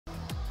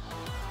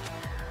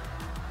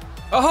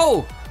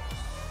Oh!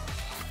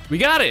 We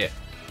got it!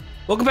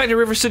 Welcome back to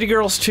River City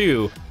Girls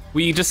 2.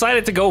 We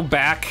decided to go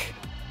back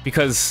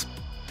because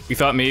we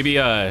thought maybe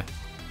a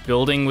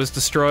building was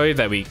destroyed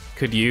that we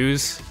could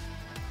use,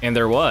 and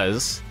there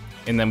was,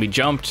 and then we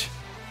jumped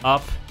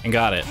up and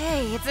got it.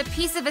 Hey, it's a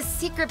piece of a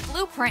secret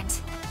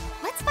blueprint.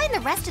 Let's find the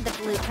rest of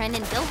the blueprint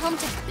and go home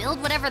to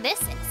build whatever this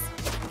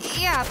is.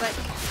 Yeah, but...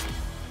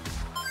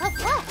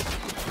 What?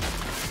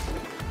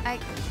 I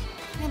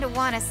kinda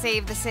wanna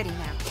save the city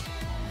now.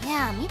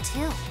 Yeah, me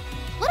too.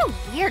 What a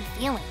weird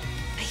feeling.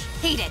 I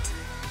hate it.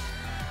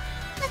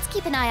 Let's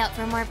keep an eye out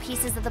for more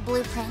pieces of the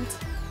blueprint.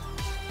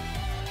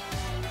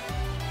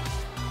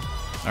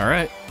 All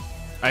right.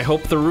 I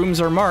hope the rooms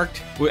are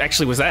marked.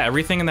 Actually, was that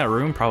everything in that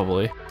room?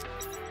 Probably.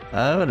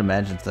 I would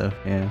imagine so,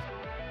 yeah.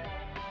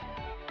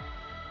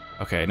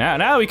 Okay,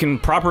 now we can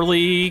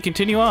properly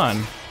continue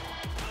on.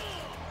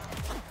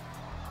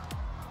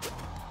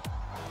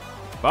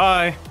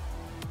 Bye.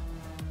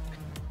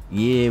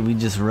 Yeah, we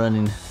just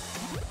running.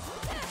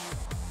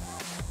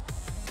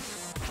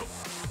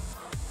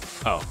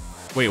 Oh,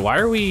 wait, why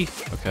are we...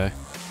 Okay.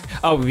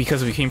 Oh,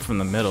 because we came from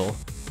the middle.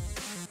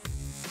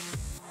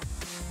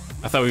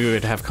 I thought we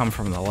would have come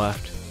from the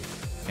left,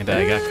 and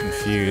I got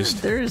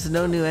confused. There's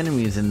no new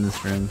enemies in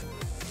this room.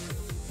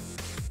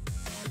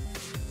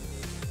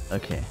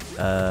 Okay,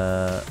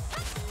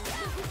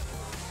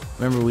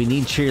 remember, we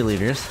need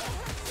cheerleaders.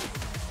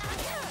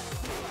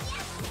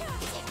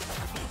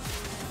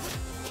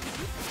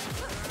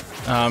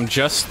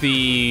 Just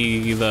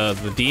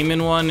the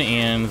demon one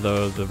and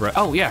the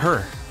oh yeah,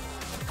 her.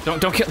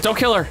 Don't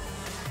kill her.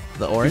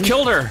 The orange? You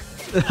killed her.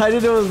 I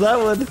didn't know it was that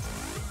one.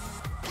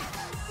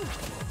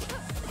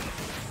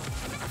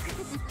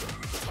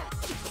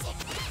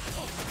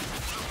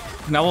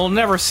 Now we'll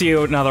never see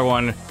another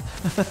one.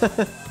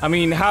 I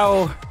mean,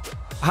 how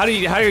do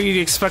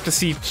you expect to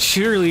see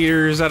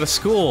cheerleaders at a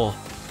school?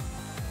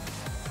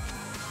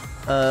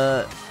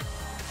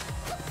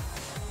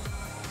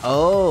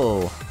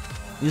 Oh,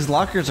 these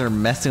lockers are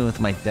messing with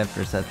my depth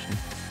perception.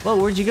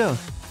 Whoa, where'd you go?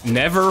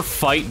 Never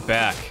fight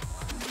back.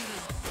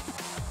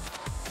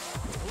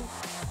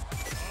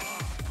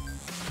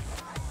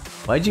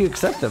 Why'd you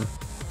accept them?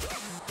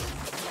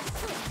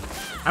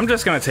 I'm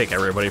just gonna take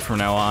everybody from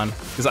now on,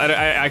 because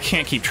I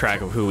can't keep track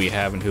of who we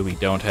have and who we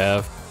don't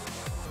have.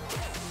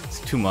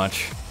 It's too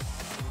much.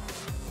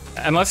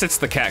 Unless it's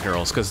the cat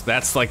girls, because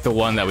that's like the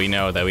one that we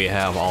know that we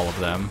have all of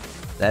them.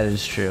 That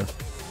is true.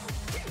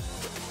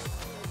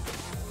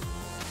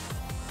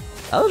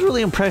 I was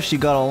really impressed you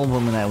got all of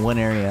them in that one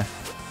area.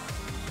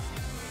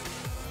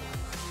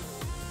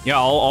 Yeah,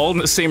 all in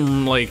the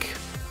same, like,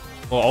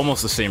 well,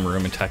 almost the same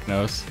room in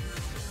Technos.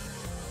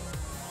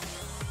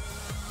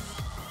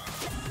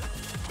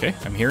 Okay,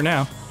 I'm here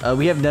now.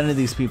 We have none of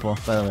these people,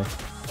 by the way.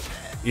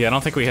 Yeah, I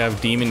don't think we have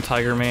Demon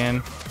Tiger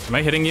Man. Am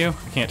I hitting you?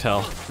 I can't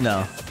tell.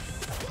 No.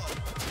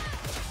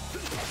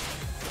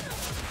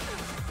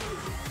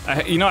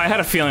 You know, I had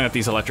a feeling that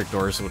these electric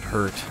doors would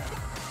hurt,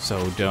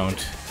 so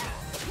don't.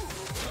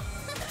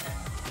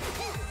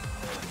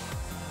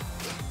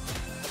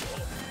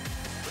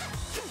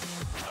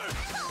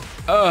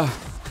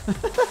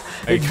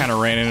 I kind of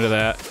ran into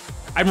that.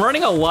 I'm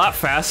running a lot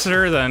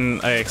faster than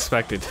I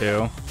expected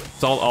to.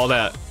 It's all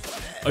that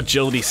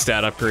agility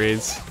stat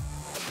upgrades.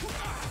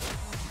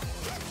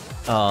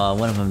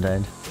 One of them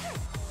died.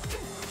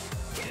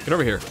 Get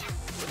over here.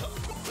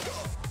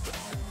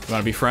 You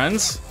wanna be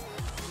friends?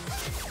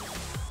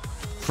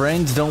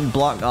 Friends don't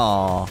block.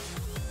 Aw.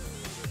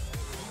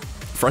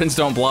 Friends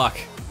don't block.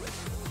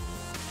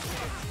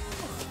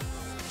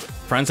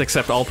 Friends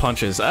accept all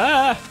punches.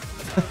 Ah!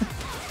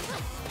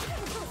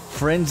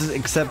 Friends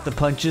accept the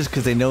punches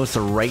because they know it's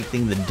the right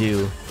thing to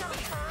do.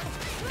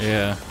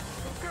 Yeah.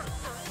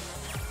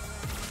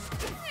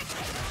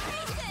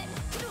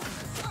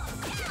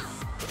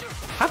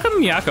 How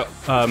come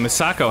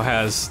Misako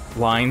has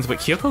lines, but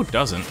Kyoko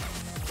doesn't?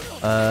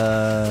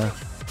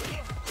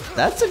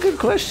 That's a good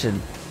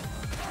question.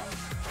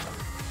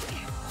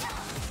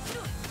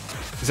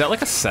 Is that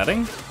like a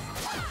setting?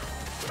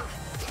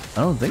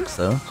 I don't think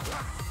so.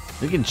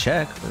 We can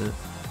check, but...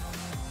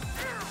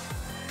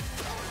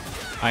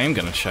 I am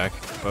gonna check,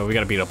 but we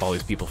gotta beat up all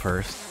these people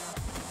first.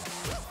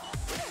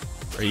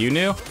 Are you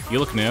new? You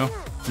look new.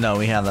 No,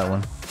 we have that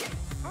one.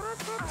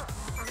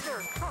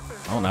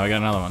 Oh, now we got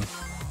another one.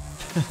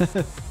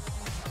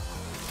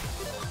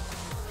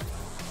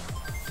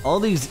 All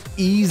these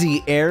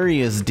easy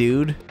areas,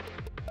 dude.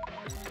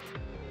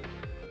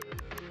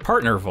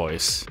 Partner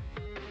voice.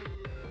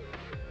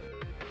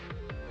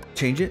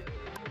 Change it.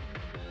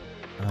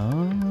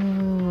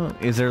 Oh,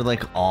 is there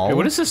like all? Hey,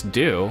 what does this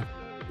do?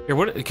 Here,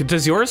 what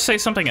does yours say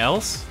something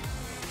else?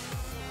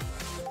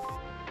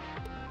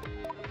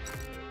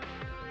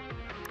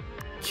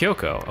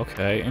 Kyoko.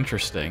 Okay,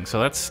 interesting.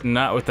 So that's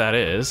not what that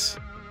is.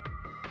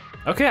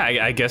 Okay,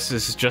 I guess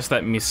it's just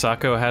that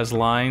Misako has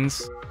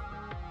lines.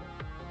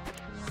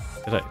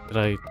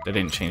 I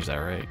didn't change that,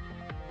 right?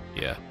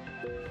 Yeah.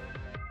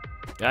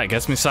 Yeah, I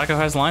guess Misako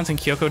has lines and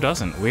Kyoko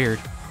doesn't.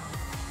 Weird.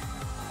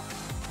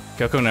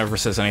 Kyoko never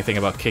says anything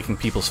about kicking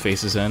people's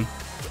faces in.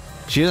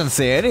 She doesn't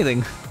say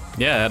anything.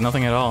 Yeah,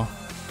 nothing at all.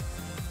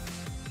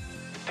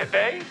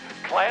 Today,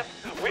 class,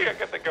 we are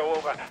going to go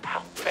over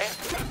how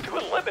best to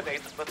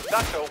eliminate the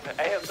Tsuko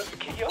and the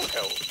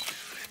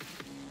Kyoko.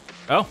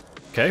 Oh,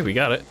 okay, we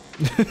got it.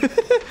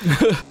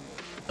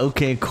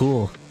 Okay,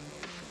 cool.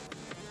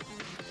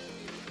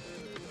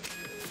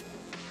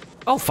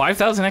 Oh,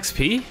 5,000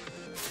 XP?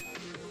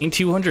 In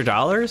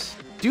 $200?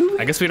 Dude.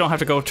 I guess we don't have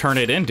to go turn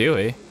it in, do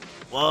we?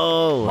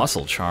 Whoa.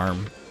 Muscle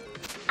charm.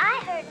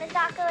 I heard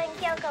Misako and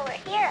Kyoko were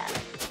heroes.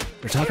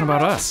 They're talking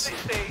about us.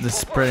 They're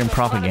spreading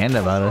propaganda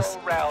about us.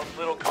 Around,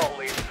 little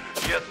collies.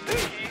 You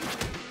see,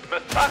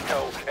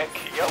 Misako and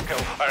Kyoko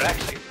are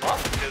actually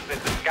monsters in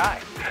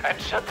disguise and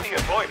should be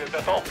avoided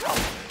at all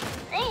costs.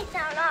 They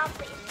sound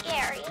awfully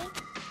scary.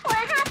 What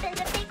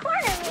happens if they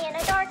corner me in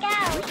a dark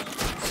alley?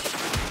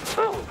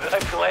 Oh,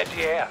 I'm glad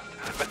you asked.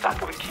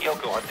 Misako and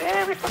Kyoko are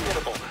very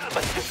formidable,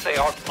 but since they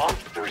are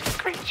monstrous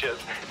creatures,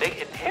 they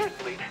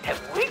inherently have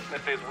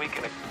weaknesses we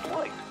can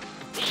exploit.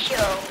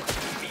 Show.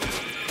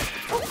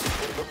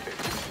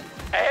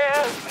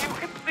 As you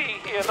can see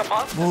here, the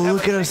monsters Whoa, have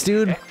look at a us,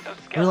 dude.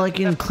 exoskeleton We're like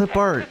in clip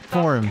art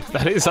form.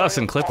 That is us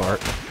in clip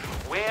art.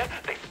 where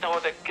they store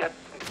their guts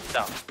and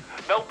stuff.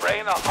 No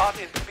brain or heart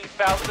is to be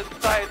found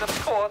inside,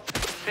 of course,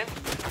 since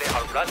they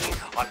are running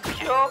on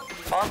pure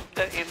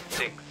monster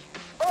instincts.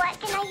 What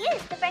can I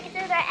use to break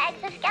through their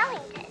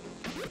exoskeleton?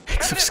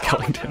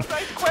 Exoskeleton.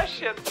 Nice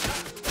question.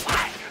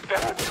 Why, there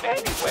are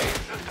many ways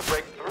to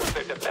break through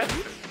their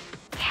defenses.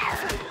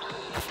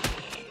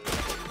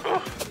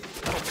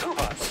 That'll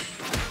do us.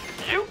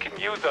 You can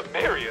use a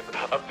myriad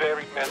of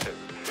varied methods.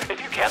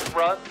 If you can't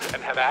run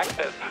and have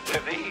access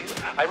to these,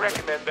 I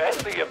recommend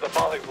any of the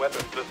following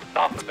weapons to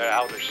soften their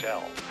outer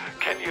shell.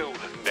 Can you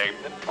name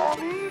them for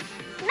me?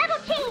 Metal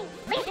chain,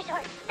 laser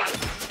sword, bat,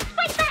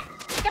 spike bat,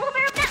 double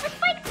barrel bat with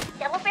spikes,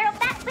 double barrel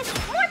bat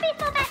with more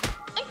baseball bats,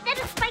 instead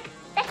of spikes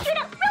that shoot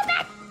out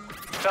robots.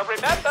 So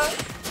remember,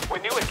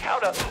 when you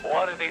encounter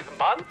one of these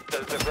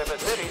monsters in River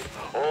City,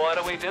 what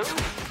do we do?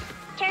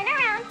 Turn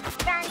around,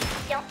 run,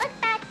 don't look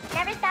back,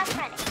 never stop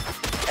running.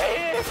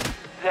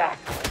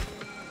 Exactly.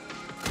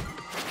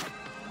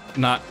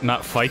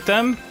 Not fight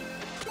them?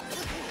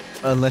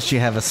 Unless you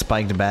have a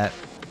spiked bat.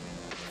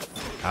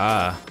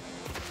 Ah.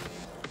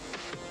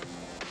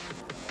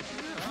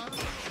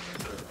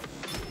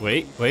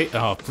 Wait.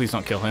 Oh, please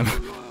don't kill him.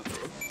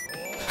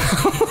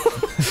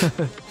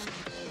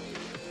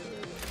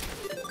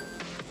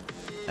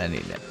 I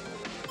need that.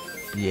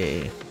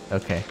 Yay.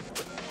 Okay.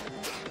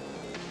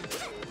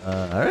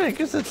 Alright, I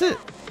guess that's it.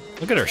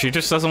 Look at her. She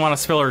just doesn't want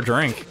to spill her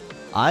drink.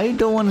 I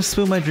don't want to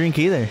spill my drink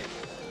either.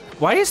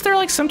 Why is there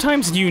like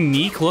sometimes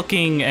unique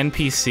looking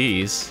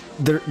NPCs?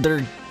 They're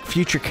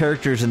future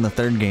characters in the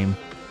third game.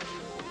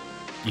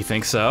 You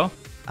think so?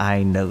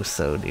 I know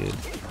so, dude.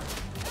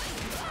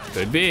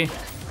 Could be.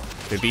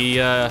 Could be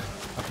a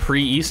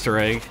pre-Easter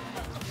egg.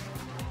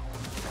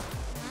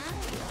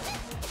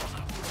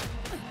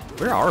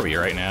 Where are we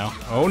right now?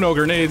 Oh no,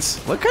 grenades.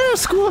 What kind of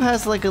school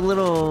has like a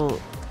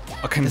little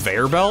A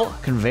conveyor belt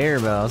conveyor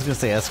belt? I was gonna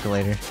say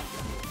escalator.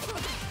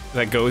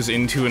 that goes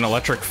into an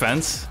electric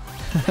fence?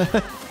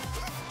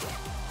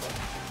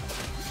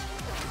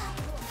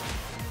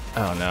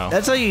 Oh no.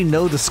 That's how you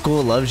know the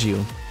school loves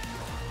you.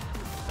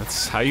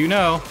 That's how you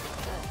know.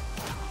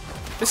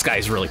 This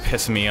guy's really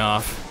pissing me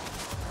off.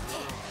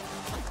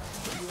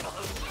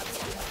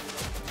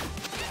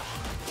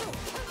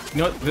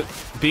 You know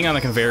what? Being on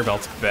the conveyor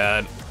belt's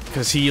bad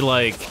because he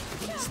like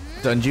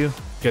Stunned you?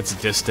 gets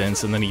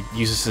distance and then he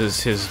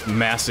uses his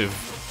massive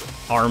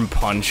arm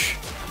punch,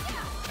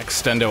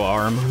 extendo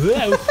arm.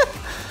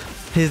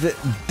 His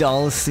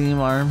Dalsim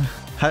arm.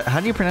 How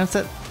do you pronounce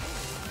that?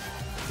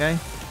 Okay.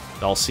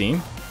 Dalsim?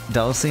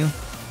 Dalsim?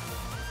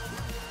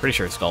 Pretty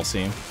sure it's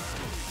Dalsim.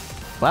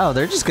 Wow,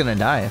 they're just gonna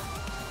die.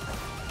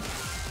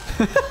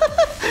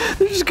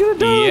 They're just gonna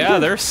die. Yeah,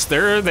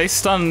 they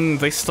stun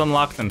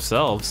lock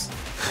themselves.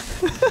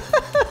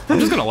 I'm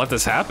just gonna let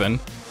this happen.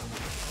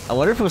 I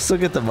wonder if we'll still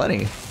get the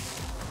money.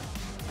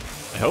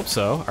 I hope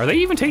so. Are they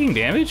even taking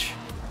damage?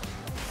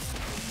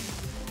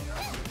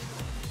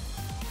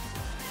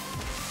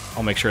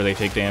 I'll make sure they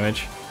take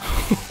damage.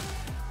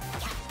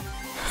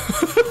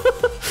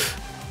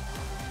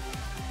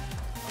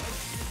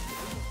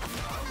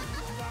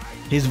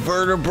 His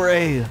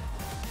vertebrae.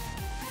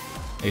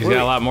 He's got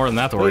a lot more than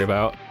that to worry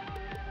about.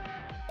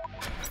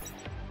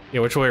 Yeah,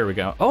 which way are we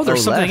going? Oh,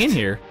 there's something left. in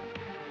here.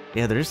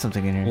 Yeah, there is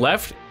something in here.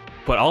 Left,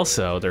 but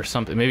also there's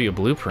something, maybe a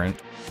blueprint.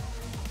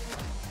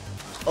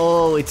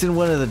 Oh, it's in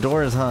one of the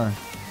doors, huh?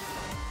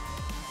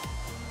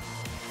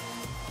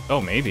 Oh,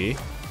 maybe.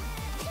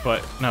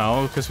 But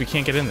no, because we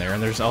can't get in there,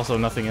 and there's also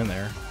nothing in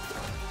there.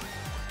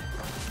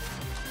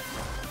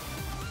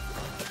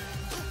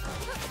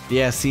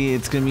 Yeah, see,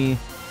 it's gonna be...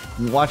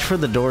 Watch for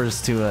the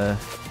doors to,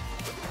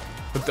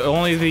 But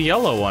only the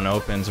yellow one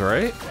opens,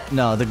 right?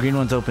 No, the green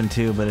one's open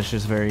too, but it's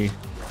just very...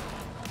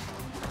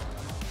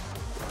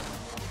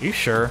 You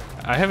sure?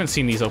 I haven't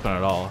seen these open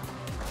at all.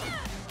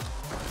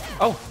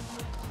 Oh!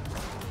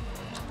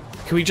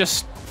 can we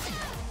just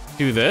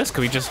do this?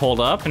 Can we just hold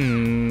up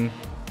and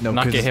No,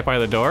 not 'cause get hit by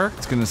the door?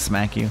 It's gonna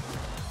smack you.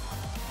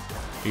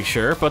 You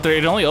sure? But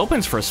it only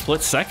opens for a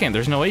split second.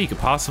 There's no way you could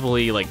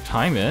possibly, like,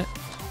 time it.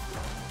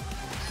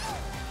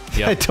 I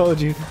Yep.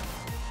 told you.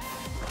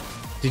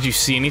 Did you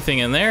see anything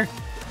in there?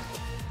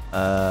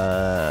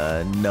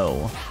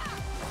 No.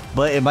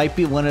 But it might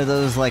be one of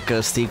those, like,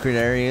 secret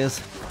areas.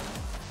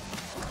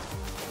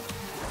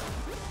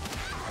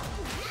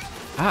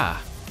 Ah.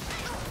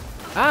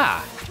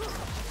 Ah!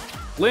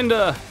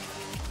 Linda!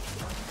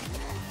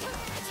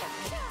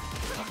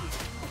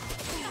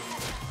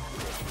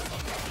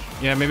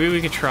 Yeah, maybe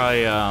we could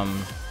try,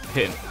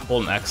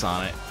 hold an X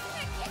on it.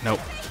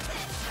 Nope.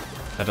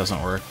 That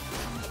doesn't work.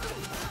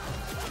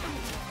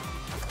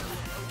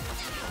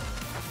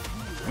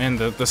 Man,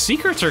 the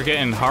secrets are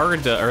getting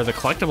hard to, or the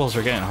collectibles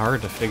are getting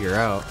hard to figure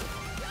out.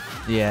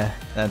 Yeah,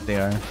 that they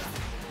are.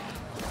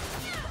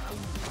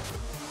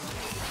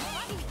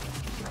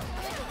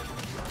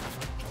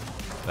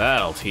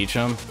 That'll teach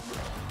them.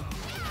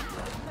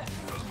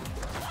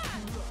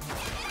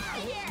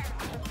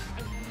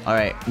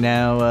 Alright,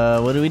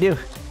 now, what do we do?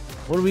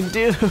 What do we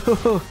do?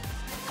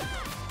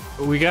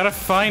 We gotta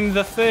find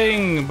the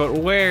thing, but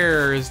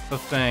where is the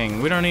thing?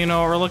 We don't even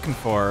know what we're looking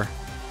for.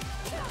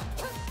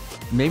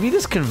 Maybe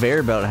this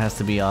conveyor belt has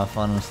to be off,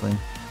 honestly.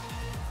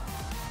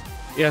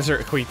 Yeah,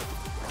 sir, can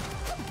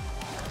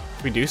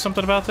we do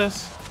something about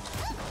this?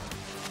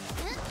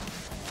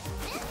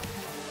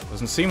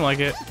 Doesn't seem like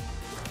it.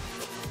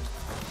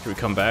 Should we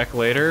come back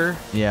later?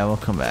 Yeah, we'll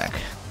come back.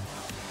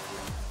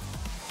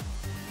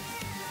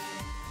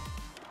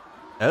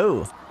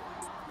 Oh.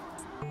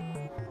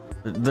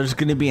 There's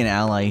gonna be an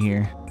ally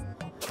here.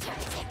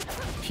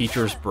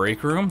 Teacher's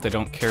break room. They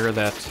don't care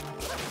that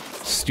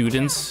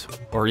students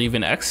or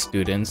even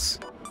ex-students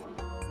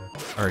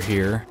are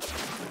here.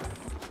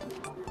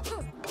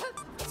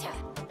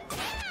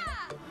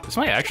 This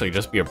might actually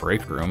just be a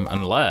break room,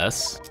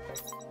 unless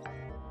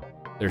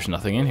there's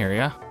nothing in here,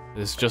 yeah?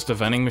 It's just a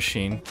vending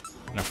machine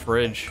and a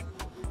fridge.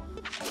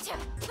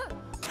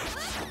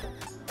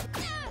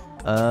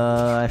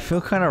 I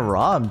feel kind of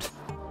robbed.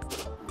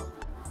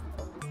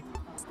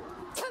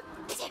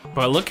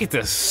 But look at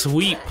this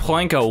sweet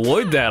plank of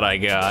wood that I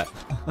got.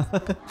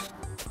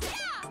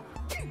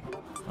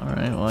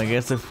 Alright, well I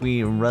guess if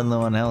we run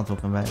low on health, we'll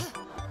come back.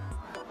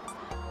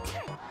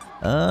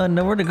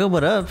 Nowhere to go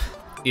but up.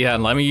 Yeah,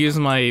 and let me use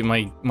my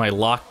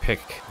lockpick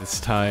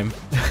this time.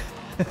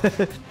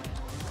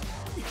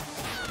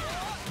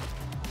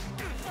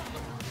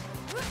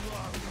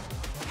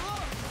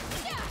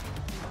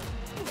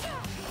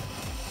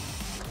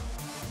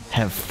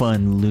 Have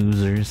fun,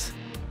 losers.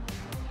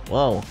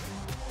 Whoa.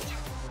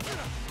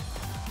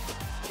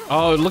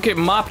 Oh, look at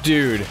Mop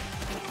Dude.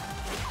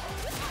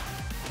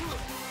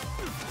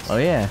 Oh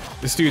yeah.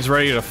 This dude's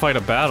ready to fight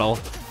a battle.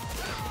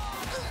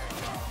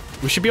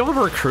 We should be able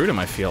to recruit him,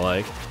 I feel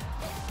like.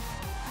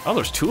 Oh,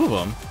 there's two of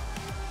them.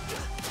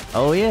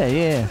 Oh yeah,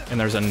 yeah. And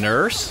there's a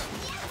nurse.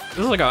 This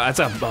is like it's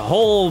a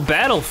whole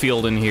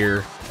battlefield in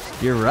here.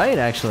 You're right,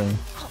 actually.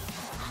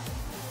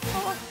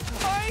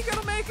 I ain't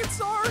gonna make it,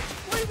 Sarge.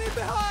 Leave me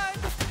behind.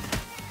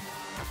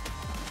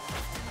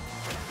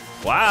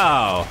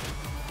 Wow.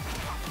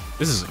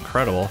 This is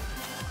incredible.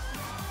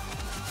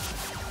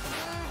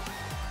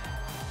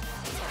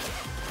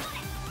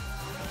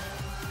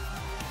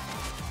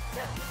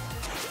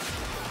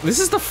 This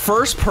is the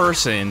first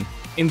person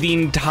in the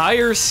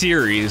entire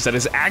series that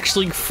is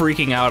actually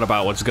freaking out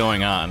about what's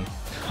going on.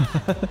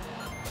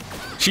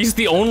 She's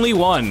the only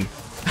one.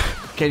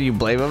 Can you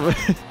blame him?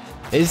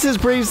 This is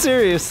pretty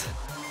serious.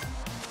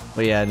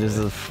 But yeah, this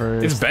is the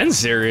first. It's been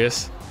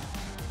serious.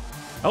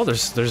 Oh,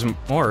 there's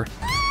more.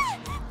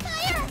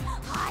 Fire!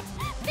 Hot!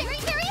 Very,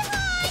 very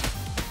hot!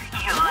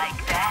 You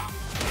like that?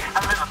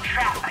 A little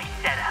trap I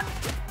set up.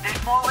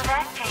 There's more where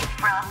that came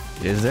from.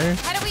 Is there?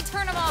 How do we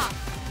turn them off?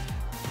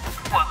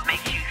 What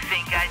makes you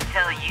think I'd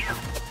tell you?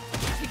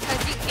 Because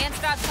you can't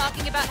stop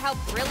talking about how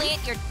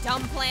brilliant your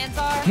dumb plans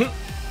are?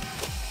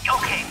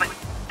 Okay, but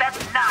that's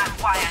not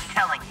why I'm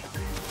telling you.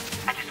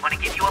 I just want to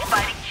give you a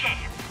fighting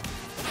chance.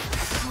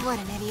 What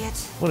an idiot.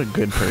 What a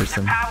good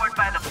person. You're powered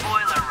by the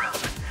boiler room.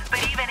 But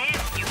even if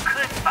you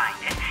could find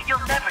it,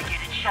 you'll never get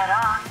it shut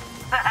off.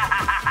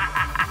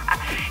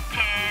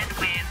 Ken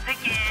wins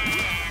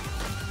again.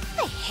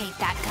 I hate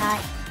that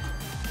guy.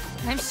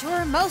 I'm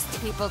sure most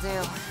people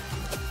do.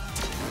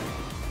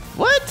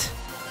 What?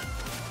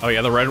 Oh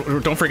yeah, the red.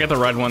 Don't forget the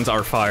red ones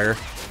are fire.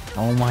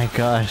 Oh my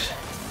gosh.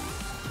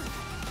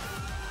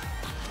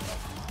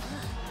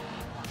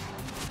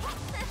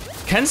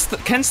 Ken's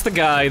the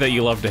guy that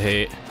you love to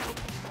hate.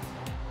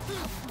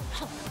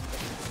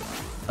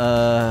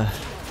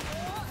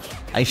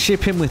 I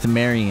ship him with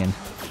Marion.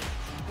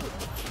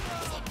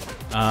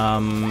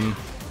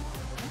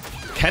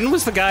 Ken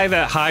was the guy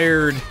that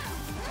hired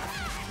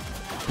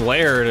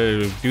Blair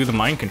to do the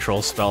mind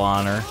control spell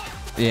on her.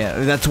 Yeah,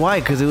 that's why,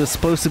 because it was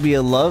supposed to be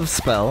a love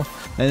spell,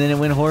 and then it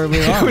went horribly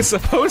It wrong. was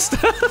supposed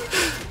to.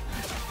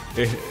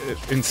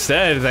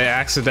 Instead, they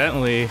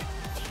accidentally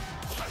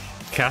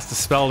cast a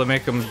spell to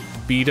make him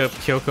beat up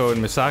Kyoko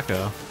and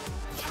Misako.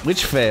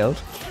 Which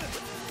failed.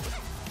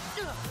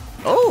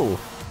 Oh!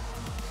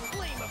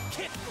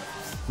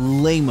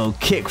 Lame-o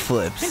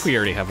kickflips. I think we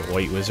already have a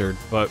white wizard,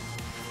 but...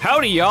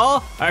 Howdy,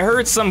 y'all! I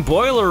heard some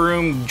boiler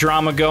room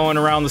drama going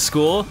around the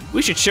school.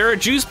 We should share a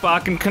juice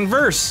box and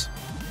converse.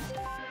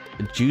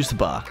 A juice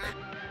box.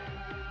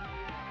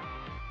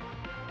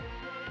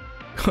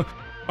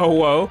 Oh,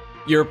 whoa.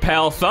 Your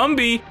pal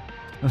Thumby.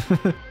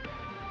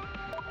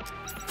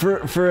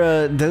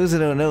 For those that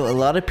don't know, a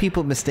lot of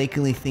people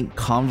mistakenly think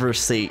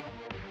conversate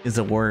is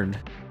a word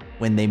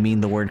when they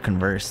mean the word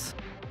converse.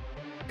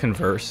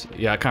 Converse.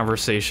 Yeah,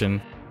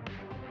 conversation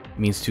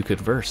means to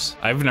converse.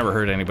 I've never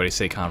heard anybody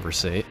say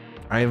conversate.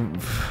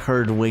 I've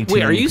heard way too Wait,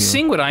 many are you people.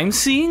 seeing what I'm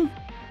seeing?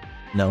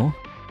 No.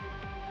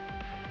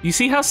 You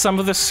see how some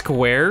of the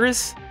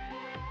squares,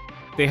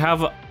 they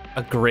have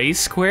a gray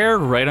square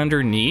right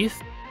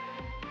underneath?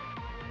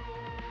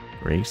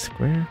 Gray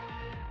square?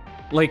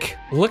 Like,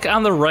 look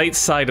on the right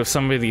side of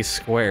some of these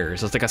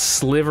squares. It's like a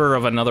sliver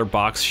of another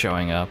box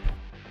showing up.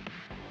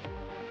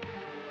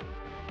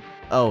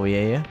 Oh,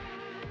 yeah.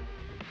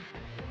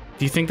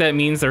 Do you think that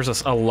means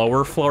there's a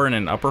lower floor and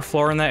an upper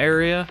floor in that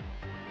area?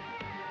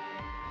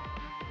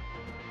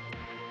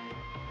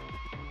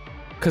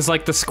 Cause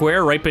like the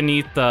square right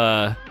beneath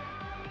the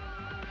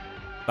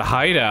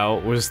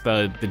hideout was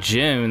the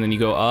gym, and then you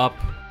go up,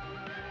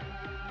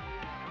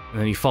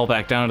 and then you fall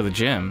back down to the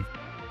gym.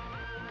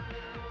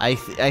 I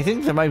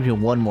think there might be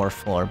one more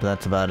floor, but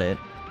that's about it.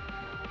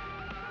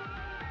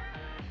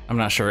 I'm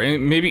not sure.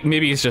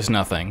 Maybe it's just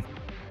nothing.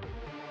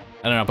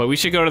 I don't know, but we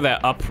should go to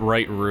that up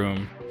right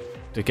room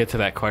to get to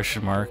that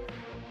question mark.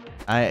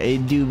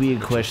 It do be a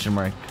question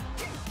mark.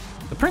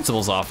 The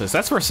principal's office.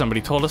 That's where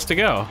somebody told us to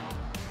go.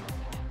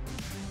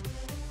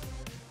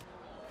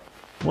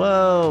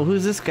 Whoa,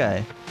 who's this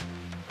guy?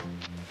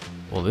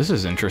 Well, this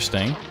is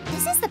interesting.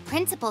 This is the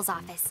principal's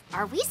office.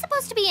 Are we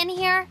supposed to be in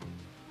here?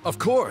 Of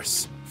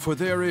course, for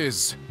there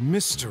is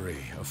mystery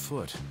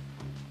afoot.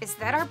 Is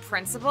that our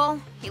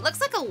principal? He looks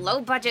like a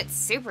low-budget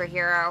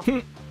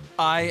superhero.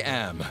 I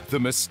am the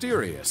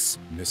mysterious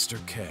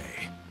Mr. K.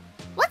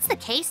 What's the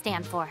K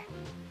stand for?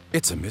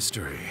 It's a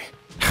mystery.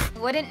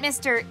 Wouldn't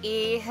Mr.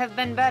 E have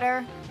been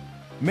better?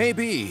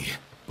 Maybe,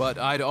 but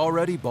I'd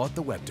already bought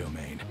the web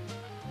domain.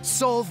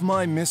 Solve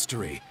my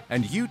mystery,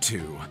 and you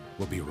two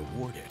will be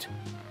rewarded.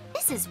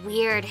 This is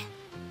weird.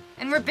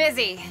 And we're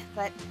busy,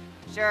 but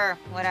sure,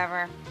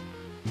 whatever.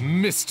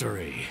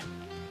 Mystery.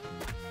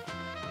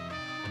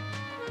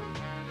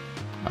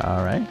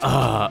 All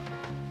right.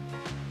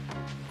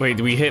 Wait,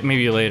 do we hit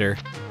maybe later?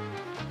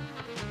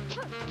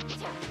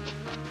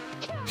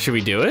 Should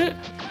we do it?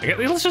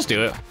 Okay, let's just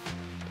do it.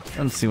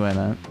 Let's see why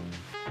not.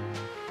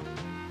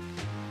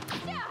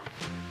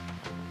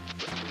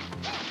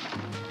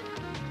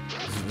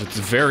 It's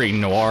very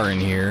noir in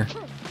here.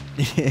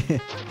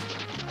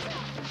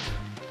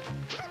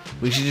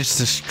 We should just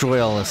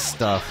destroy all this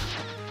stuff.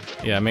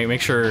 Yeah, make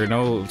sure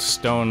no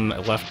stone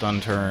left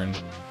unturned.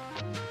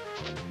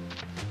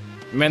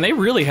 Man, they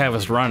really have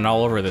us running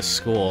all over this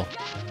school.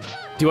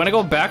 Do you want to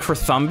go back for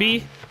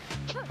Thumby?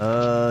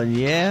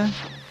 Yeah.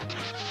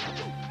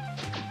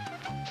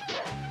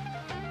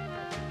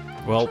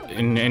 Well,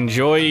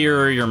 enjoy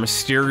your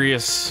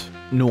mysterious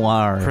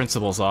Noir.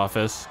 principal's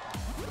office.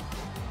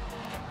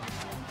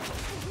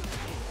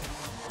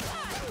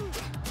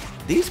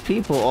 These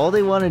people, all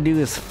they want to do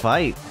is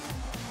fight.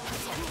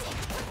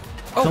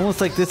 It's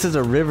almost like this is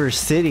a river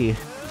city.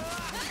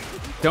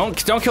 Don't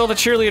kill the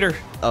cheerleader.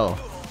 Oh.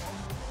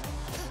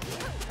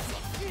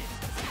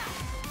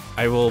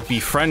 I will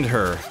befriend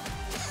her.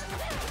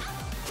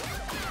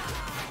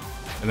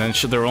 And then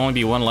there will only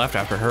be one left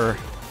after her.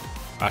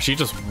 She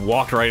just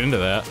walked right into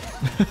that.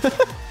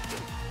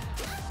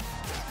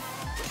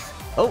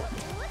 Oh.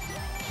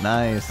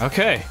 Nice.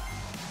 Okay.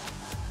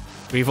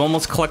 We've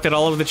almost collected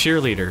all of the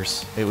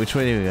cheerleaders. Wait, which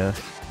way do we go?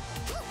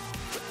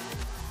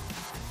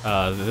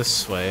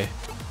 This way.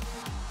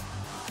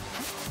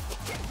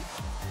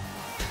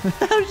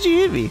 How did you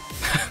hit me?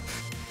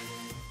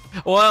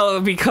 Well,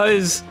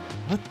 because...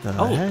 What the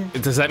Oh,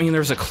 heck? does that mean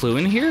there's a clue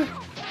in here?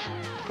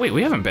 Wait,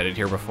 we haven't bedded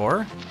here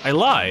before. I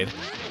lied.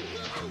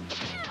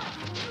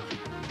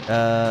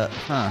 Huh.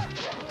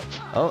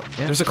 Oh,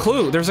 yeah. There's a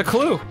clue. There's a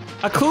clue.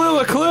 A clue.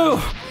 A clue.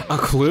 A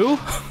clue.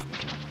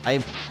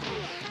 I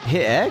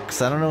hit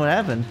X. I don't know what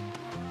happened.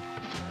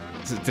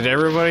 Did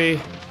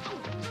everybody?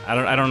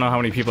 I don't know how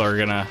many people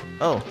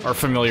are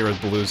familiar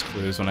with Blue's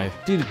Clues when I.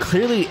 Dude,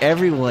 clearly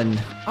everyone.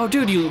 Oh,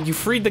 dude, you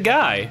freed the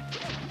guy.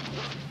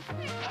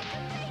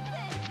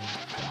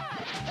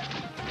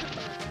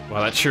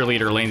 Wow, that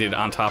cheerleader landed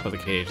on top of the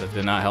cage. That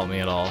did not help me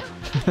at all.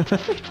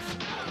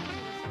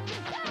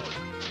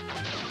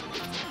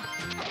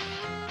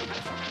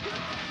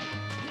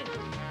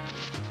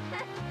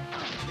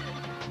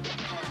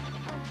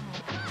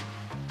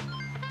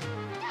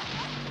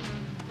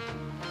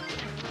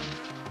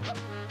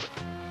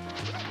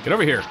 Get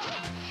over here.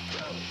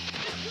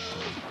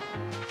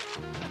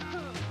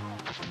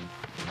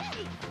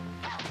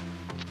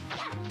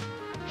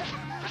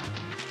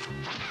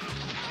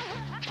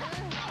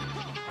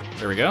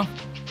 There we go.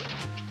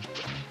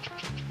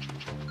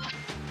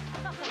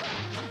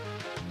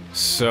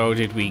 So,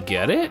 did we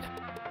get it?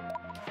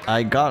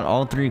 I got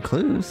all 3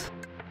 clues.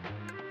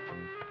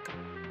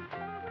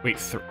 Wait,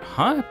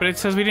 huh? But it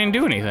says we didn't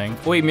do anything.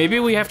 Wait, maybe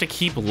we have to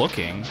keep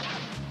looking.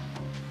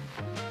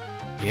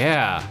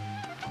 Yeah.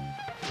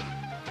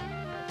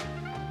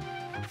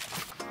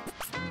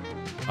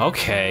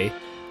 Okay.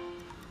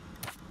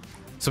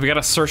 So we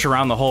gotta search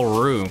around the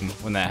whole room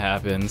when that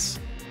happens.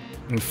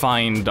 And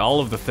find all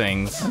of the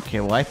things.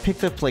 Okay, well I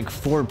picked up like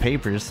 4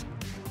 papers.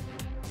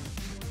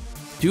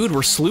 Dude,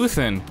 we're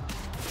sleuthin'.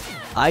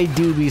 I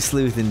do be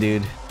sleuthin',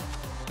 dude.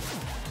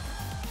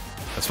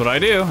 That's what I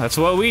do. That's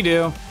what we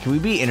do. Can we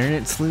be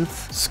internet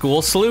sleuths?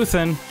 School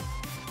sleuthin'.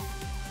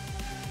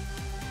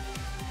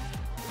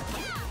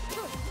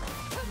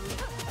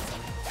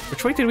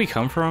 Which way did we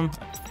come from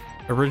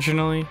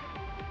originally?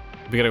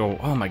 We gotta go.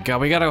 Oh my god,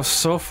 we gotta go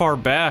so far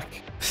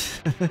back.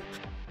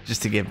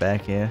 Just to get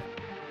back, yeah.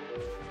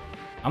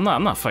 I'm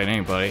not fighting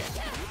anybody.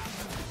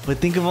 But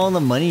think of all the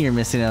money you're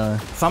missing out on.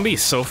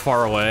 Thumby's so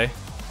far away.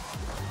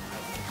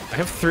 I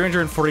have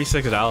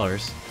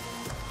 $346.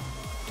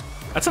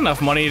 That's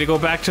enough money to go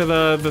back to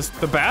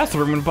the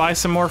bathroom and buy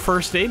some more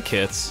first aid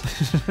kits.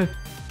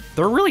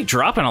 They're really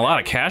dropping a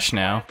lot of cash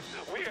now.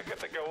 We are going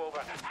to go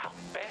over how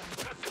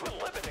best to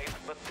eliminate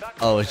Misako.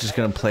 Oh, it's just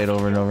gonna play it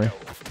over and over. I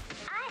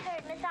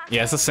heard Misako.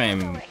 Yeah, it's the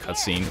same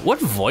cutscene. What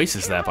voice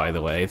is that, by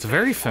the way? It's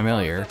very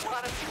familiar. A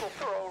lot of people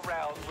throw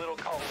around little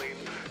Colleen.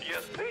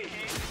 You see,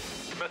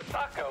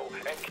 Misako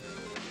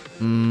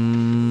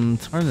and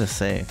It's hard to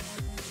say.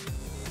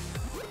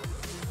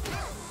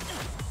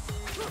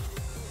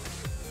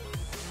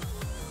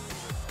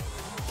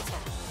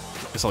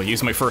 Guess I'll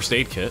use my first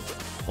aid kit.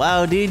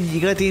 Wow, dude,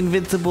 you got the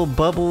invincible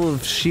bubble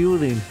of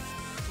shielding.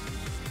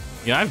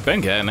 Yeah, I've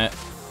been getting it.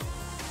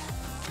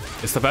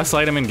 It's the best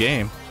item in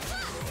game.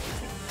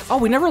 Oh,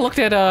 we never looked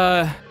at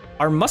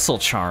our muscle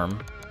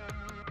charm.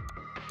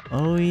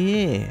 Oh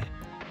yeah.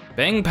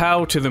 Bang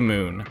pow to the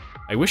moon.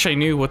 I wish I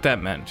knew what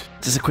that meant.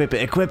 Just equip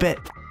it, equip it.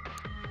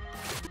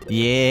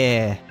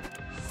 Yeah.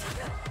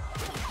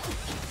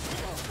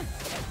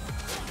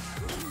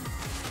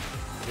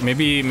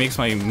 Maybe it makes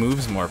my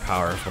moves more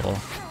powerful.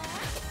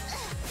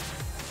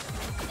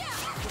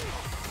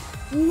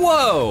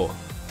 Whoa!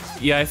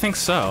 Yeah, I think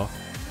so.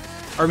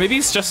 Or maybe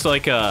it's just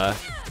like a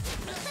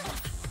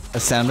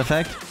sound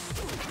effect?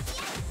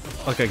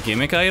 like a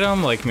gimmick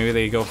item, like maybe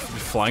they go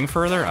flying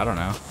further, I don't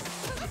know.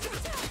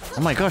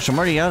 Oh my gosh, I'm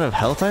already out of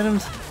health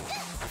items?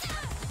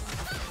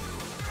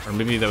 Or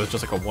maybe that was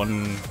just like a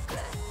one...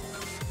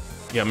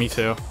 Yeah, me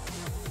too.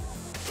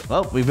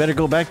 Well, we better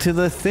go back to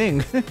the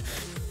thing.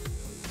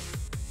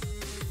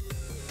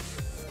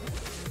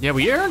 Yeah,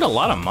 we earned a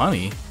lot of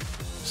money.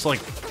 Just like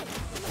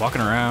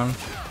walking around,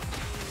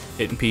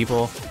 hitting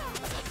people.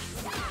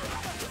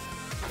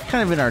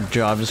 Kind of in our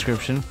job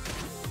description.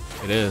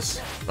 It is.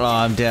 Oh,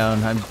 I'm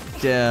down, I'm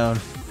down.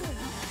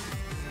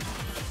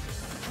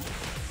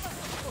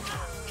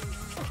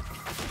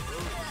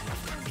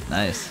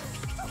 Nice.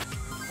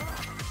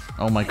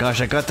 Oh my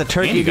gosh, I got the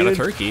turkey, And you got a dude.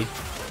 turkey.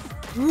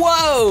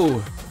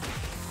 Whoa!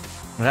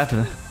 What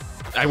happened?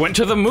 I went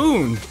to the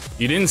moon.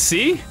 You didn't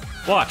see?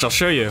 Watch, I'll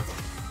show you.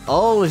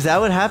 Oh, is that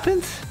what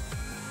happens?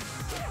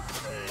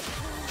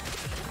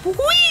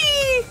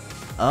 Whee!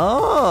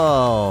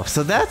 Oh,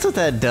 so that's what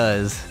that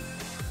does.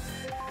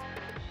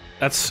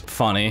 That's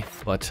funny,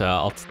 but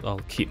I'll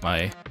keep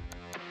my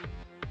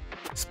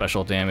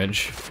special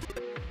damage.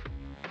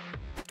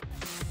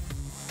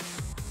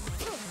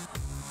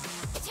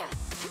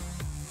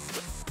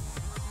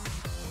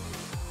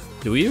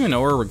 Do we even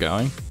know where we're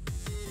going?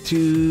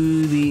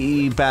 To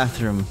the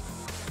bathroom.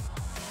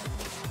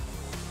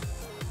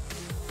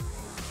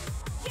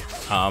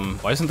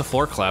 Why isn't the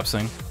floor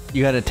collapsing?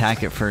 You gotta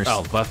attack it first.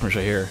 Oh, the bathroom's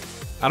right here.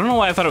 I don't know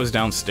why I thought it was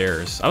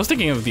downstairs. I was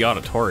thinking of the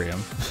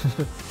auditorium.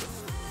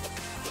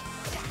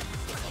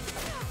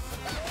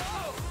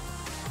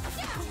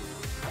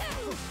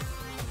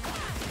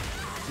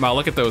 Wow,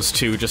 look at those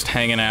two just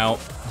hanging out.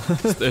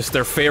 It's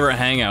their favorite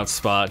hangout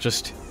spot,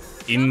 just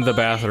in the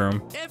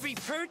bathroom. Every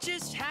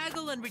purchase,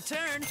 haggle, and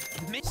return,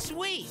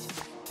 sweet.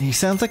 He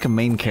sounds like a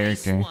main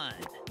character.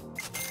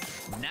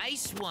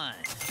 Nice one.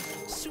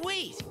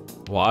 Sweet.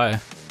 Why?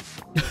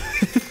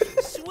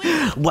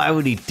 Sweet. Why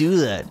would he do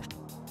that?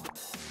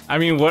 I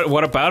mean,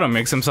 what about him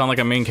makes him sound like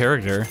a main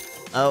character?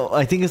 Oh,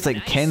 I think it's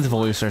like Ken's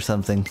voice or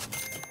something.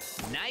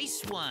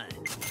 Nice one.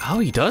 Oh,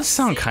 he does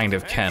sound kind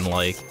of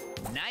Ken-like.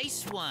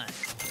 Nice one.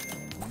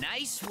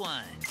 Nice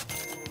one.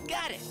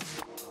 Got it.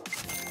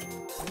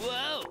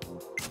 Whoa.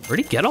 Where'd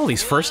he get all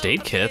these first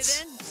aid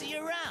kits? Okay, then. See you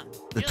around.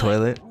 The You're,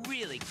 toilet. like,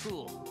 really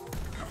cool.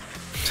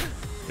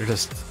 They're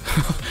just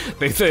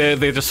they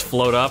just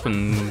float up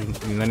and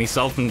then he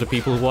sells them to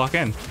people who walk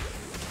in.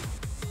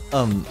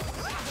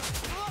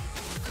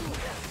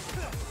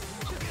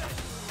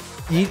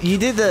 You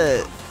did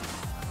the...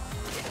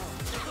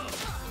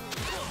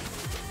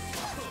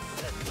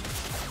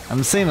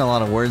 I'm saying a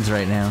lot of words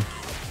right now.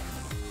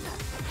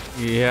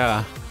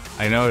 Yeah,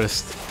 I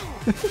noticed.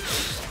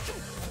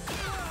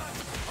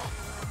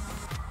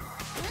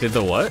 Did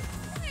the what?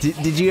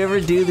 Did you ever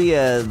do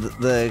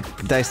the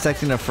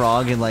dissecting a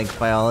frog in like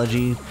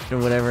biology or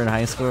whatever in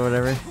high school or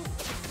whatever?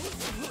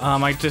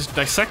 I just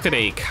dissected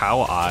a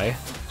cow eye.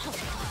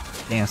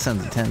 Damn,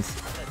 sounds intense.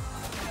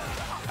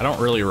 I don't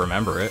really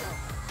remember it.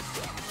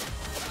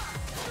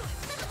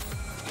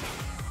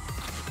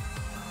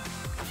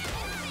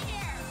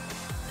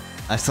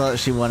 I saw that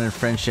she wanted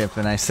friendship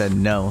and I said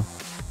no.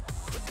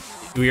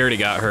 We already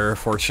got her,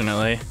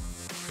 fortunately.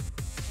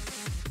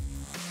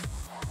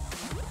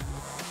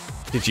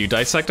 Did you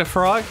dissect a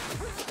frog?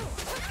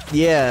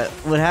 Yeah,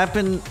 what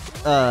happened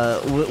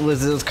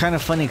was it was kind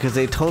of funny because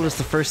they told us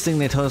the first thing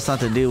they told us not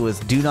to do was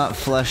do not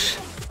flush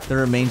the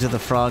remains of the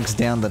frogs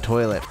down the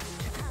toilet.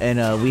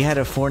 And we had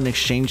a foreign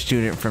exchange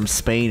student from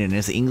Spain and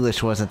his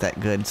English wasn't that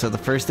good. So the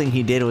first thing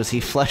he did was he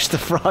flushed the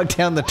frog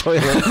down the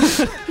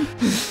toilet.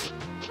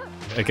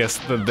 I guess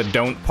the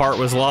don't part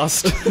was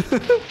lost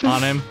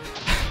on him.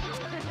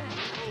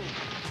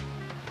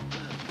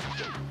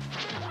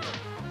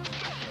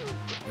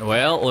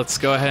 Well, let's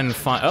go ahead and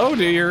find. Oh,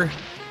 dear.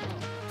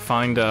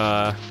 Find.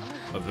 Oh,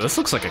 this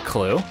looks like a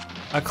clue.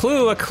 A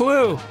clue. A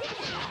clue.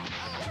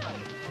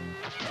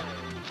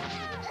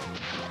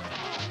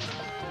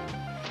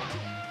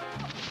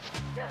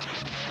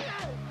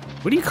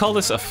 What do you call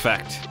this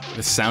effect?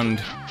 This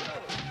sound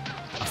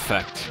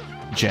effect?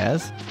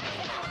 Jazz?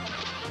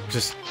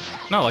 Just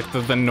no, like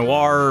the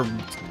noir.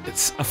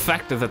 It's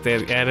effect that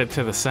they added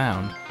to the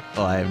sound.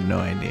 Oh, I have no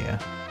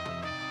idea.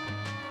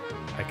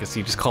 I guess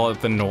you just call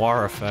it the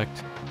noir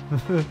effect.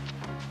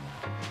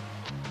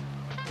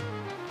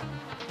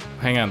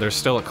 Hang on, there's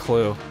still a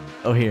clue.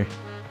 Oh, here.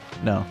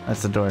 No,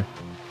 that's the door.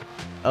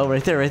 Oh,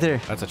 right there, right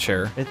there. That's a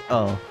chair.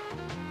 Oh.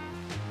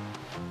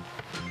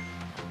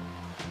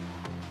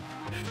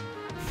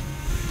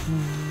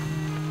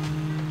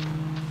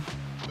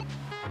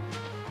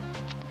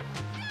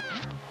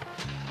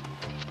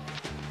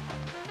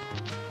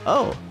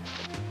 Oh.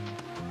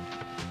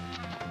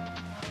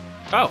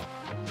 Oh.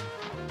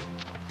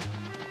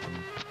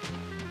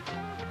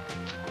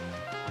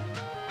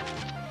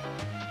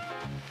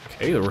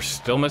 Okay, we're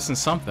still missing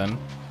something.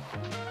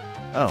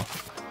 Oh.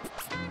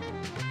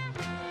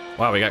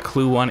 Wow, we got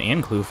clue 1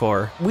 and clue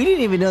 4. We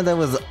didn't even know that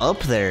was up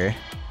there.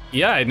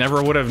 Yeah, I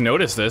never would have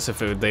noticed this if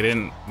they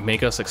didn't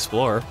make us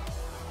explore.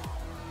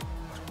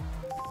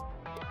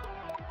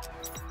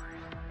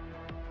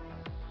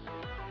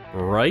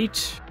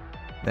 Right.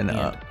 Then and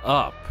up.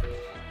 Up.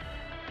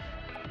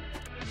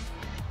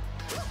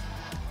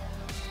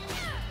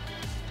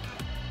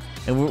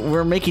 And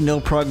we're making no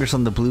progress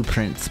on the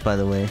blueprints, by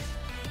the way.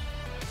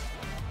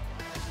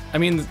 I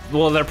mean,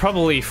 well, they're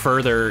probably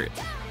further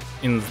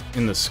in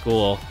the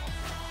school,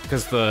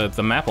 because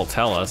the map will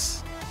tell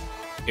us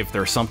if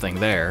there's something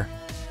there.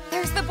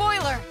 There's the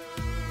boiler.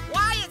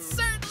 Why, it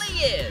certainly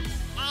is.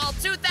 All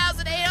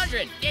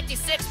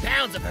 2,856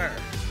 pounds of her.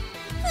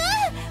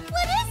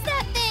 What is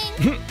that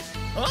thing?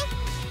 Huh?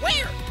 Where?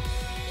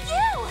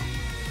 You!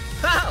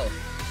 Oh,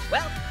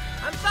 well,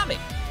 I'm Thummy.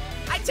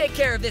 I take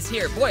care of this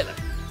here boiler.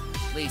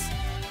 At least,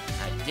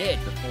 I did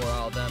before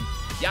all them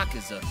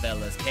Yakuza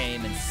fellas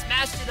came and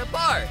smashed it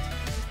apart.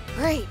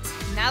 Great.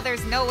 Now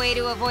there's no way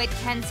to avoid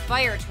Ken's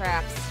fire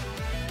traps.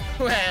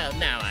 Well,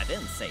 now I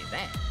didn't say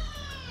that.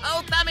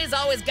 Old Thummy's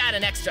always got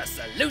an extra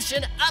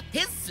solution up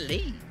his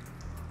sleeve.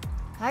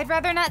 I'd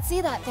rather not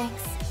see that,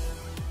 thanks.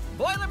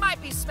 Boiler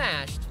might be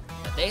smashed,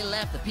 but they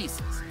left the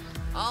pieces.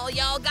 All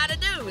y'all gotta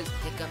do is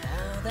pick up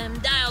all them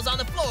dials on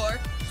the floor,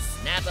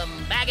 snap them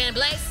back in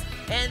place,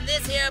 and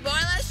this here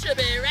boiler should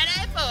be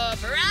ready for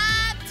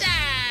prime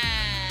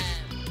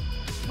time.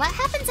 What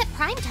happens at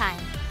prime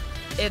time?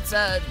 It's,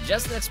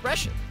 just an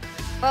expression.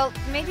 Well,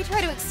 maybe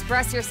try to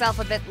express yourself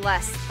a bit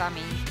less,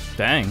 Thummy.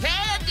 Dang.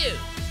 Can do.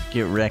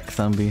 Get wrecked,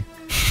 Thumby.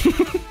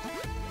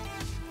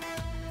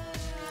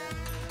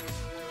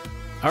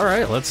 All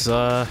right, let's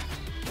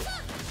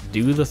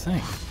do the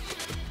thing.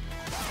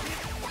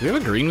 Do we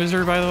have a green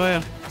wizard, by the way?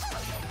 I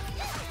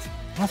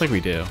don't think we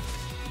do.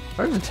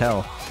 Hard to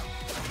tell.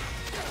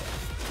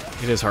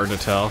 It is hard to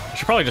tell. I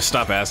should probably just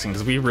stop asking,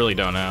 because we really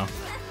don't know.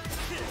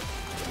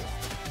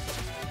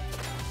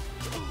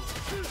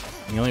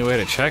 The only way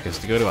to check is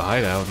to go to a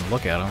hideout and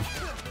look at them.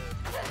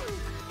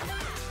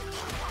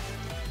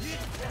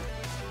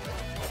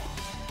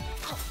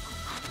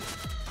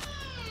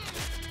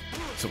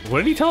 So what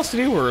did he tell us to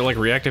do? We're like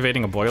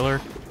reactivating a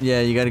boiler? Yeah,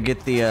 you gotta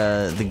get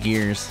the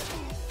gears.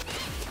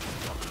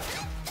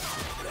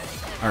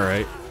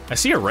 Alright. I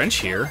see a wrench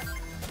here.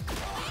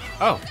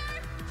 Oh.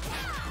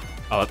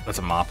 Oh, that's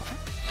a mop.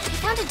 We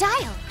found a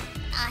dial.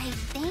 I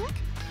think.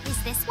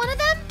 Is this one of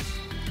them?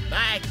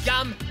 By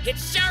gum, it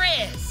sure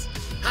is.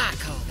 I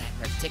call that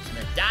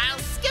particular dial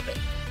skipping,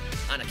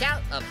 on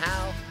account of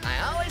how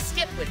I always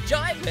skip with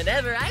joy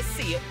whenever I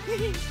see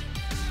it.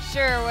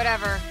 Sure,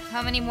 whatever.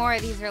 How many more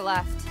of these are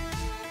left?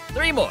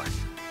 3 more.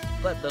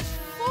 But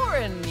before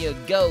you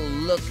go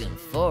looking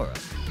for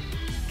them,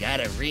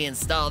 gotta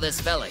reinstall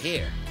this fella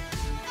here.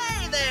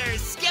 Hey there,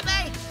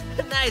 Skippy!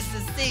 Nice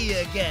to see you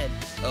again.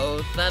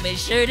 Old Thummy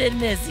sure did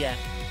miss ya.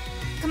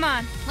 Come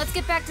on, let's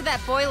get back to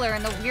that boiler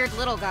and the weird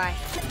little guy.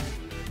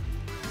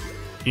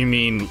 You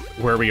mean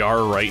where we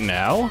are right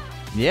now?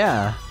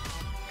 Yeah.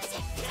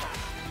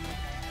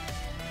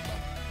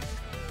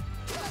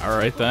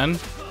 Alright then.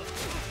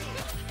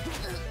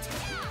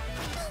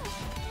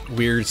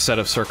 Weird set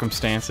of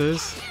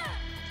circumstances.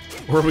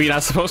 Were we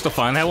not supposed to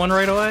find that one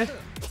right away?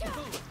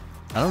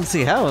 I don't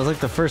see how. It was like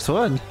the first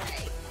one.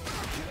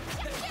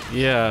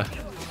 Yeah.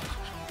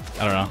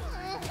 I don't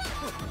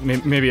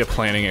know. Maybe a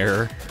planning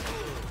error.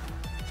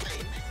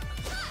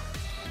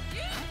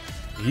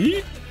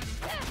 Yeet?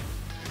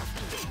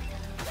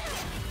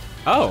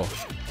 Oh.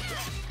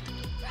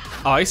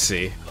 Oh, I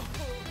see.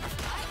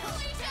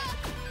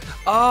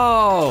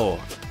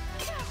 Oh!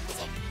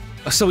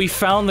 So we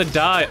found the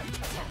dial.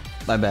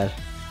 My bad.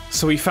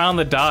 So we found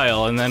the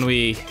dial and then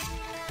we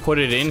put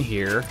it in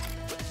here.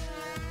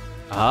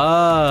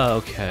 Ah,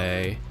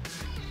 okay.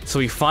 So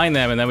we find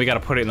them and then we gotta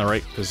put it in the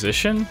right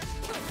position?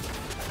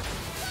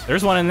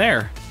 There's one in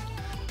there.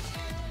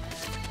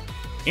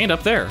 And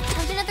up there.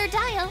 Found another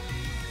dial.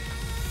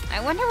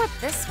 I wonder what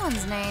this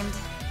one's named.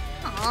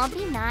 Aw,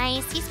 be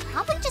nice. He's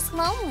probably just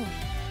lonely.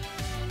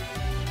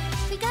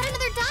 We got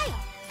another dial.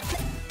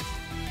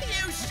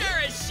 You sure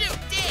as shoot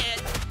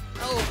did.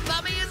 Oh,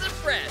 Thummy is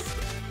impressed.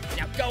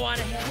 Now go on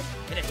ahead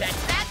and attach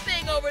that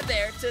thing over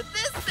there to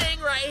this thing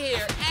right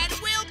here, and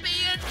we'll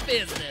be in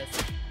business.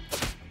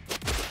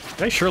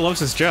 Guy sure loves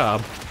his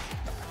job.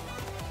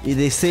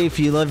 They say if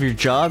you love your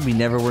job, you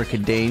never work a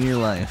day in your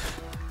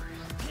life.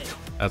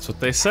 That's what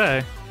they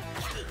say.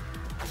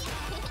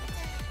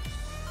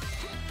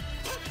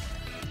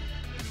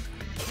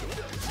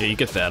 Yeah, you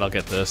get that, I'll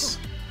get this.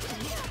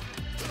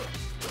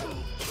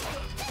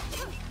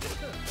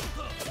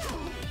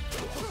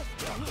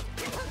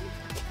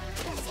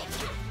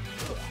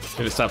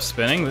 Did it stop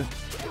spinning?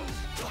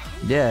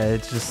 Yeah,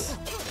 it's just...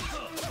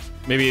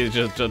 Maybe it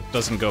just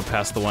doesn't go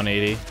past the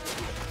 180.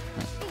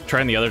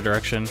 Try in the other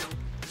direction.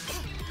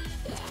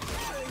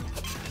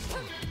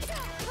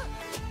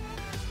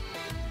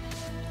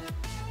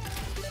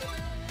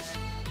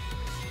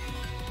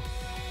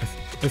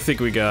 I think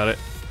we got it.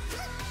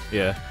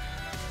 Yeah.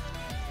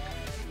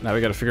 Now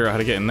we gotta figure out how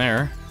to get in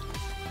there.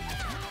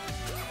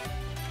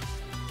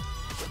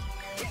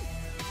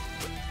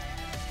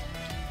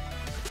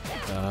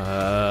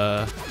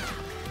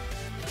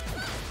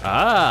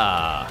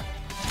 Ah!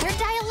 Third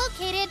dial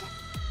located.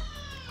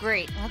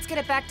 Great, let's get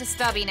it back to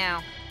Stubby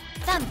now.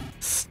 Thumb.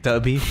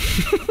 Stubby.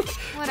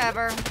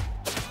 Whatever.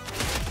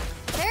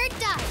 Third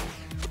dial.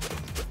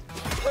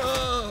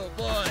 Oh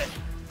boy,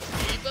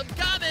 keep 'em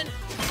coming.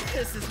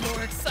 This is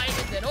more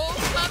exciting than old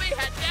Thummy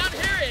had down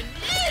here in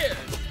years.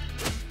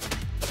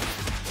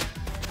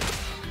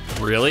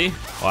 Really?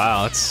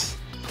 Wow, that's...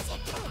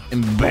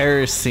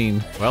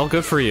 Embarrassing. Well,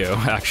 good for you,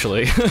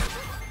 actually.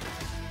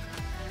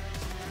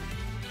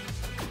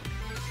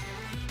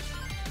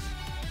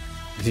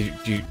 Did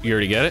you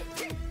already get it?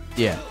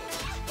 Yeah.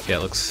 Yeah,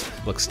 it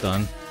looks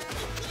done.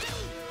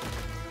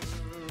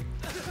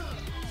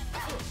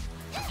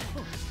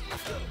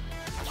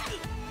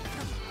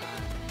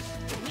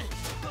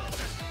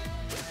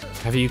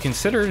 Have you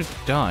considered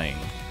dying?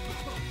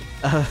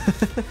 I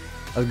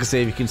was gonna say,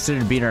 have you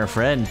considered being our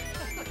friend?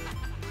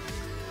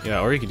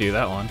 Yeah, or you could do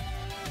that one.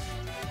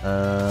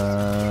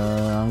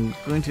 I'm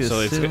going to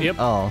So it's assume... good- yep.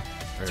 Oh,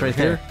 it's right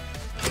here. there.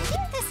 I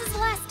think this is the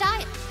last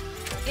dial.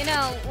 You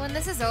know, when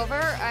this is over,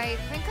 I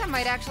think I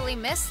might actually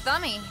miss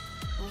Thummy.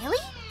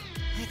 Really?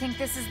 I think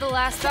this is the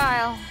last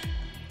dial.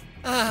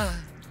 Ah,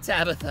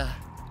 Tabitha.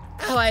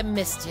 Oh, I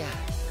missed ya.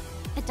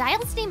 The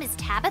dial's name is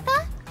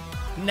Tabitha?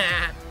 Nah,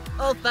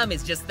 old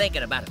Thummy's just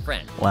thinking about a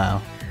friend.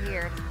 Wow.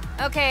 Weird.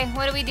 Okay,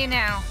 what do we do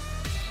now?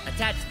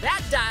 Attach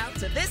that dial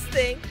to this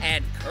thing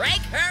and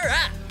crank her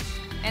up.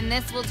 And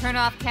this will turn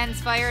off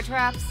Ken's fire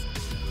traps?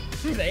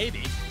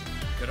 Maybe.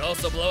 Could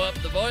also blow up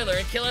the boiler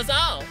and kill us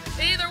all.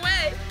 Either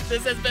way,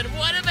 this has been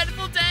one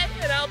eventful day,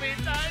 and I'll be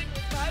dying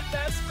with my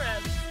best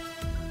friend.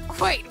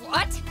 Wait,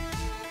 what?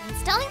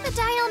 Installing the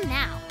dial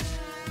now.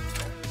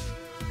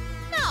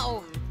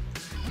 No!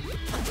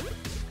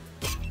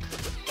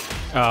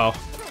 Oh.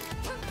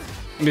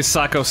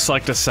 Misako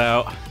psyched us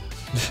out.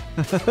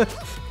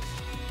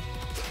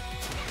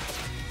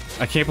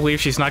 I can't believe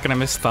she's not gonna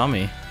miss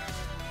Thummy.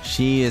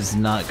 She is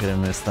not gonna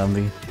miss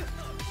Thumby.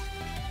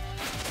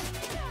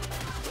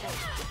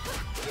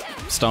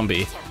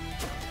 Stumby.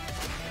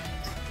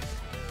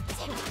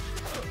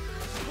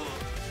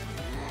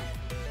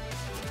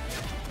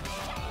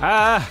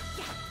 Ah!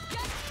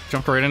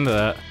 Jumped right into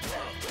that.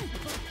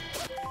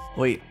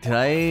 Wait, did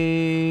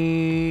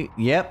I...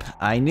 Yep,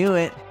 I knew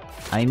it.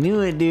 I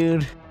knew it,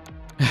 dude.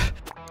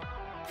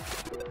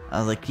 I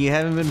was like, you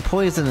haven't been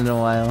poisoned in a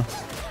while.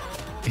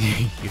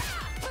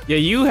 Yeah,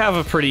 you have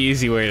a pretty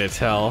easy way to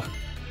tell.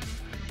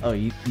 Oh,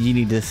 you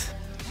need this.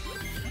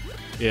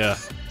 Yeah.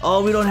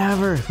 Oh, we don't have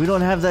her. We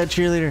don't have that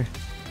cheerleader.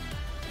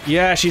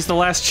 Yeah, she's the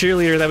last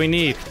cheerleader that we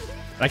need.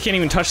 I can't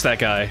even touch that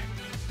guy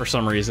for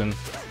some reason.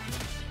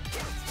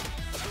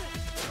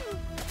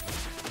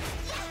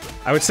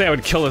 I would say I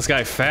would kill this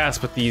guy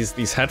fast, but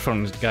these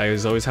headphone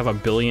guys always have a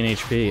billion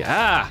HP.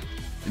 Ah!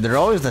 They're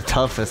always the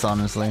toughest,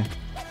 honestly.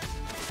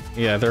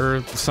 Yeah, they're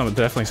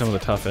definitely some of the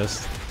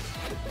toughest.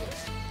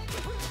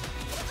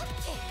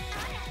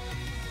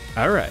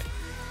 All right.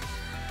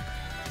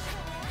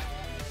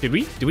 Did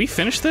we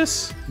finish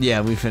this? Yeah,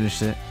 we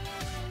finished it.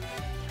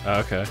 Oh,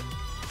 okay.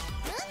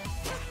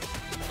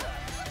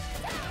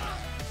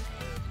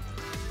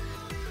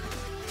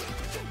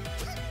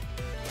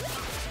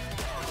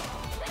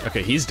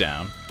 Okay, he's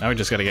down. Now we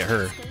just gotta get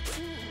her.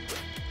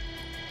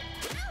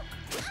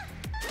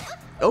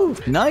 Oh,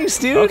 nice,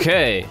 dude.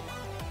 Okay.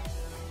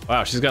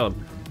 Wow, she's got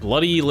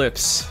bloody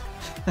lips.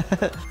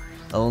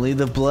 Only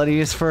the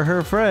bloodiest for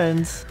her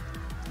friends.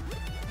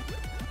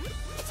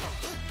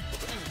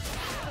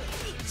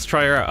 Let's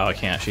try her out. Oh, I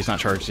can't. She's not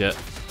charged yet.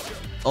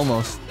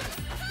 Almost.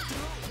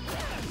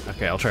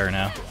 Okay, I'll try her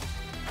now.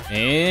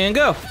 And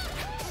go.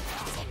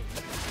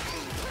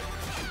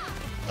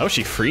 Oh,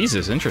 she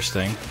freezes.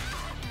 Interesting.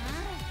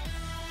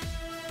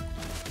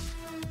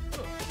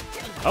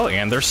 Oh,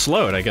 and they're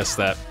slowed. I guess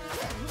that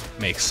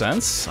makes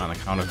sense on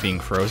account of being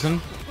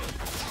frozen.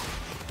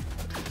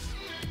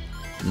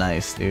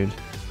 Nice, dude.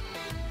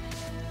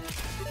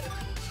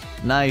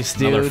 Nice,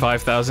 dude. Another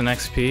 5,000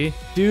 XP.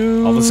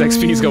 Dude. All this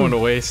XP is going to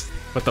waste.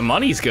 But the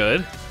money's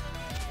good.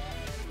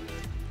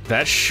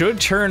 That should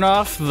turn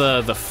off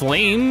the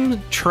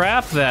flame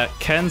trap that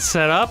Ken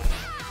set up.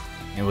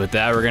 And with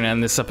that, we're going to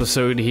end this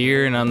episode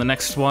here. And on the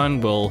next one,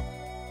 we'll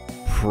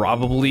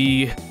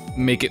probably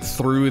make it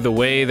through the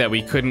way that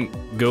we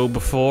couldn't go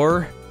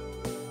before.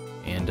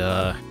 And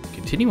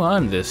continue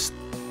on this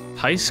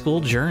high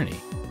school journey.